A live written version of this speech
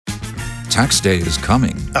Tax day is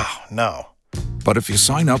coming. Oh, no. But if you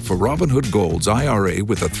sign up for Robinhood Gold's IRA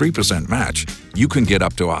with a 3% match, you can get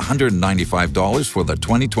up to $195 for the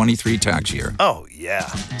 2023 tax year. Oh, yeah.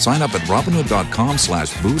 Sign up at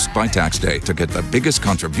Robinhood.com/boost by tax day to get the biggest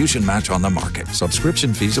contribution match on the market.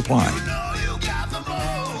 Subscription fees apply.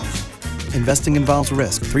 Investing involves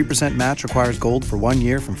risk. 3% match requires gold for 1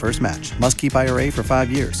 year from first match. Must keep IRA for 5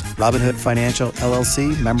 years. Robinhood Financial,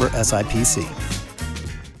 LLC, member SIPC.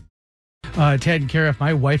 Ted and Kara, if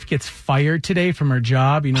my wife gets fired today from her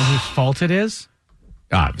job, you know whose fault it is?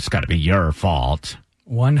 It's got to be your fault.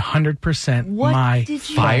 100% my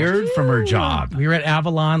Fired from her job. We were at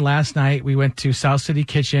Avalon last night. We went to South City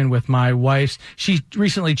Kitchen with my wife's. She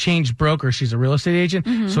recently changed broker. She's a real estate agent.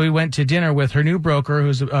 Mm-hmm. So we went to dinner with her new broker,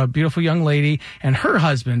 who's a beautiful young lady, and her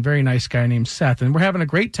husband, very nice guy named Seth. And we're having a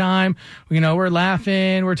great time. You know, we're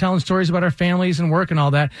laughing. We're telling stories about our families and work and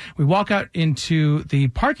all that. We walk out into the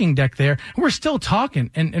parking deck there, and we're still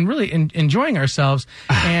talking and really enjoying ourselves.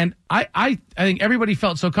 And I think everybody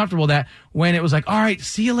felt so comfortable that when it was like, all right,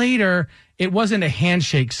 see you later, it wasn't a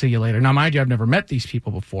handshake, see you later. Now, mind you, I've never met these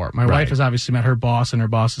people before. My wife has obviously met her boss and her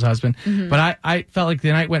boss's husband. Mm-hmm. But I felt like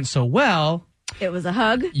the night went so well. It was a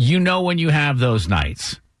hug. You know when you have those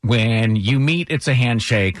nights. When you meet, it's a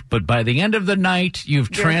handshake, but by the end of the night, you've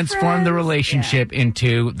transformed the relationship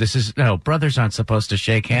into, brothers aren't supposed to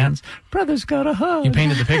shake hands. Brothers gotta hug. You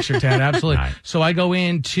painted the picture, Ted, absolutely. Right. So I go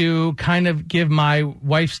in to kind of give my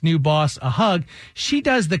wife's new boss a hug. She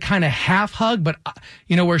does the kind of half hug, but,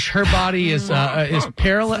 where her body is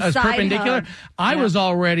parallel, is perpendicular. Hug. I was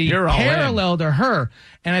already parallel to her.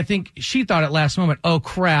 And I think she thought at last moment, oh,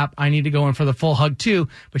 crap, I need to go in for the full hug, too.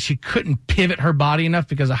 But she couldn't pivot her body enough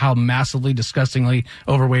because of how massively, disgustingly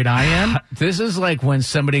overweight I am. This is like when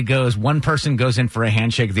one person goes in for a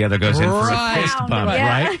handshake, the other goes in for a fist bump,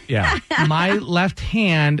 right? Yeah. My left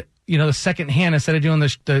hand, the second hand, instead of doing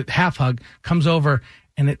the half hug, comes over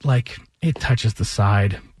and it touches the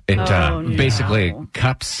side. It basically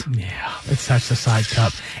cups. Yeah, it touched the side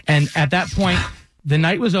cup. And at that point, the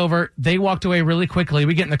night was over. They walked away really quickly.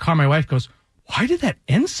 We get in the car. My wife goes, why did that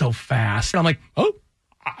end so fast? And I'm like,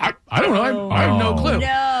 I don't know. I have no clue.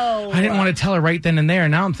 No. I didn't want to tell her right then and there.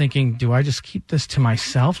 And now I'm thinking, do I just keep this to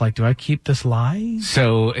myself? Do I keep this lie?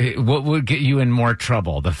 So what would get you in more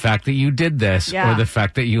trouble? The fact that you did this or the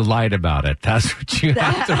fact that you lied about it? That's what you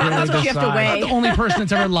have to really decide. You have to weigh. I'm the only person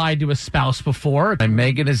that's ever lied to a spouse before. And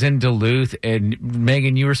Megan is in Duluth. And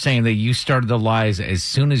Megan, you were saying that you started the lies as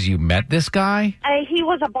soon as you met this guy? He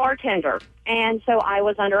was a bartender, and so I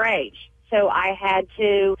was underage. So I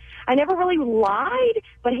never really lied,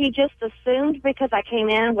 but he just assumed because I came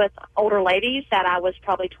in with older ladies that I was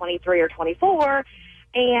probably 23 or 24,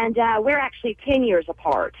 and we're actually 10 years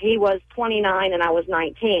apart. He was 29 and I was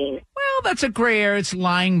 19. Well, that's a gray area. It's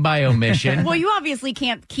lying by omission. Well, you obviously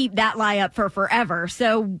can't keep that lie up for forever.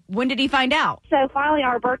 So when did he find out? So finally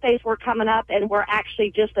our birthdays were coming up, and we're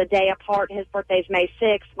actually just a day apart. His birthday's May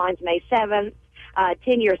 6th, mine's May 7th,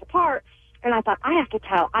 10 years apart. And I thought, I have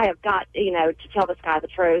got, to tell this guy the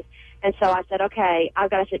truth. And so I said, okay, I've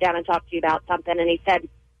got to sit down and talk to you about something. And he said,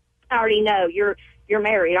 I already know you're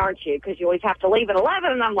married, aren't you? Because you always have to leave at 11.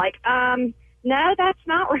 And I'm like, no, that's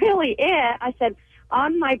not really it. I said,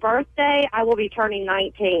 on my birthday, I will be turning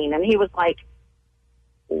 19. And he was like,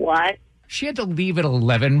 what? She had to leave at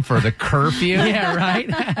 11 for the curfew? Yeah,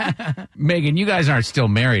 right? Megan, you guys aren't still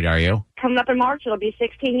married, are you? Coming up in March, it'll be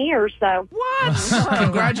 16 years, so. What?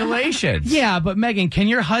 Congratulations. Yeah, but Megan, can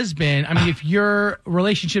your husband, if your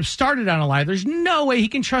relationship started on a lie, there's no way he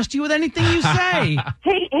can trust you with anything you say.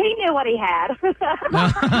 He knew what he had.